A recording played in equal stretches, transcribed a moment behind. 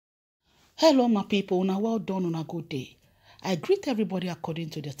Hello, my people. Una well done on a good day. I greet everybody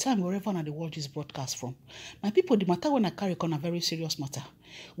according to their time, wherever they watch this broadcast from. My people, the matter when I carry on a very serious matter.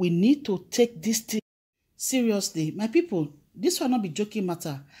 We need to take this thing seriously. My people, this will not be joking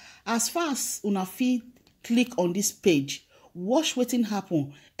matter. As far as una fit click on this page, watch wetin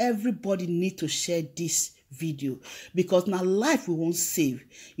happen. Everybody need to share this video because now life we won't save.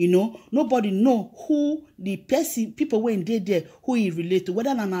 Nobody know who the person people when they there who he relate to,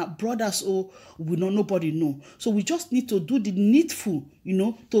 whether na brothers or we know, nobody know. So we just need to do the needful,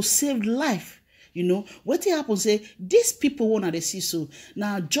 to save life. What happens say these people wanna they see so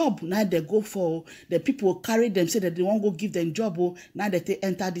now job now they go for the people carry them say that they won't go give them job now that they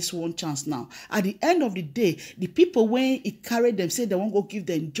enter this one chance now. At the end of the day, the people when it carry them say they won't go give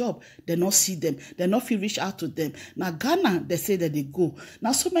them job, they not see them, they not feel reach out to them. Now Ghana they say that they go.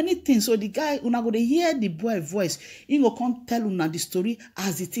 Now so many things. So the guy una go to hear the boy voice, he go come tell una the story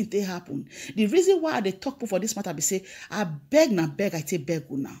as the thing they happen. The reason why they talk for this matter be say I beg I take beg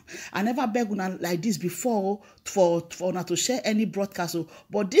una. I never beg una like this before for una to share any broadcast,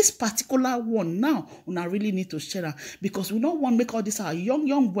 but this particular one now una really need to share it because we don't want to make all this our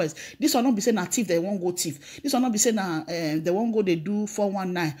young boys. This will not be saying na thief, they won't go thief. This will not be saying they won't go they do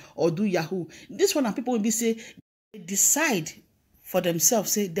 419 or do Yahoo. This one people will be say they decide for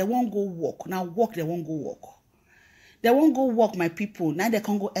themselves, say they won't go work. Now work, they won't go work. They won't go work, my people. Now they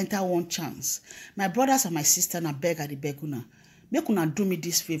can go enter one chance. My brothers and my sister na beg at the beguna. Make una do me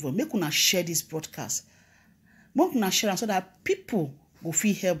this favor. Make una share this broadcast. Make una share so that people go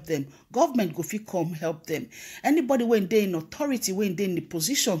fit help them. Government go fit come help them. Anybody when they in authority, when they in the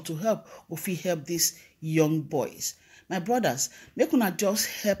position to help, go fit help these young boys. My brothers, make una just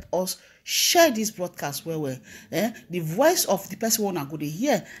help us share this broadcast well. The voice of the person wanna go to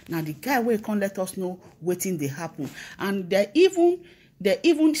hear. Now the guy will come let us know waiting they happen. And they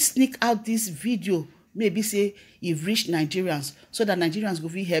even sneak out this video. Maybe say you've reached Nigerians so that Nigerians go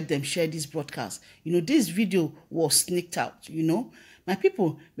help them share this broadcast. This video was sneaked out, My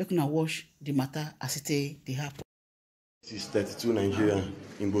people, make una watch the matter as they happen. This is 32 Nigerians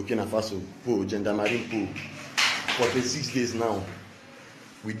in Burkina Faso, gendarmerie pool. For 36 days now,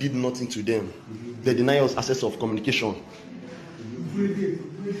 we did nothing to them. They deny us access of communication.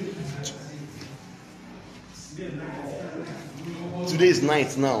 Today is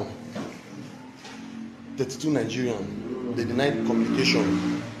night now. 32 Nigerians, they denied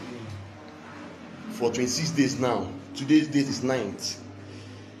communication for 26 days now. Today's date is 9th.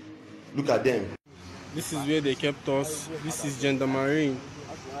 Look at them. This is where they kept us. This is gendarmerie.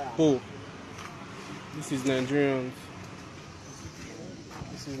 This is Nigerians.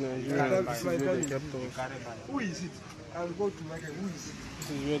 This is Nigerians. This is where they kept us. Who is it? I'll go to my who is it? This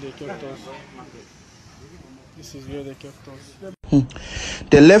is where they kept us. This is where they kept us.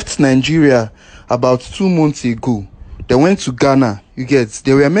 They left Nigeria about 2 months ago. They went to Ghana.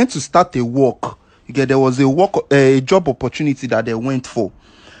 They were meant to start a work. There was a job opportunity that they went for.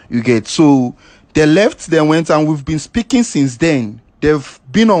 So they left, they went, and we've been speaking since then. They've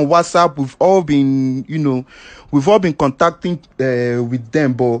been on WhatsApp. We've all been contacting with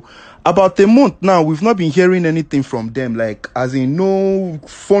them, but about a month now, we've not been hearing anything from them. Like, as in, no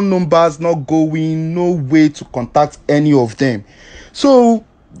phone numbers, not going, no way to contact any of them. So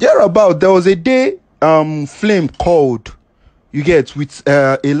thereabout, there was a day, Flame called, with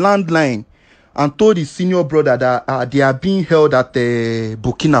a landline, and told his senior brother that they are being held at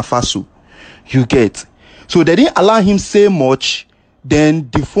Burkina Faso. So they didn't allow him say much. Then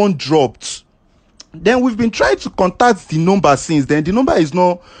the phone dropped. Then we've been trying to contact the number since then. The number is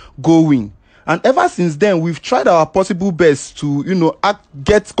not going. And ever since then, we've tried our possible best to,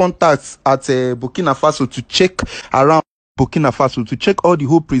 get contacts at Burkina Faso to check around Burkina Faso, to check all the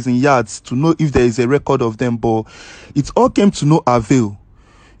whole prison yards to know if there is a record of them. But it all came to no avail.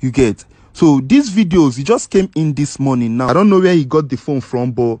 So these videos, he just came in this morning now. I don't know where he got the phone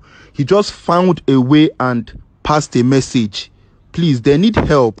from, but he just found a way and passed a message. Please, they need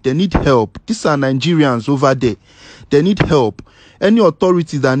help. They need help. These are Nigerians over there. They need help. Any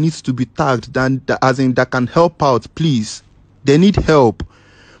authority that needs to be tagged, that can help out, please. They need help.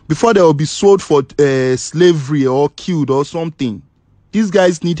 Before they will be sold for slavery or killed or something. These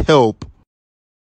guys need help.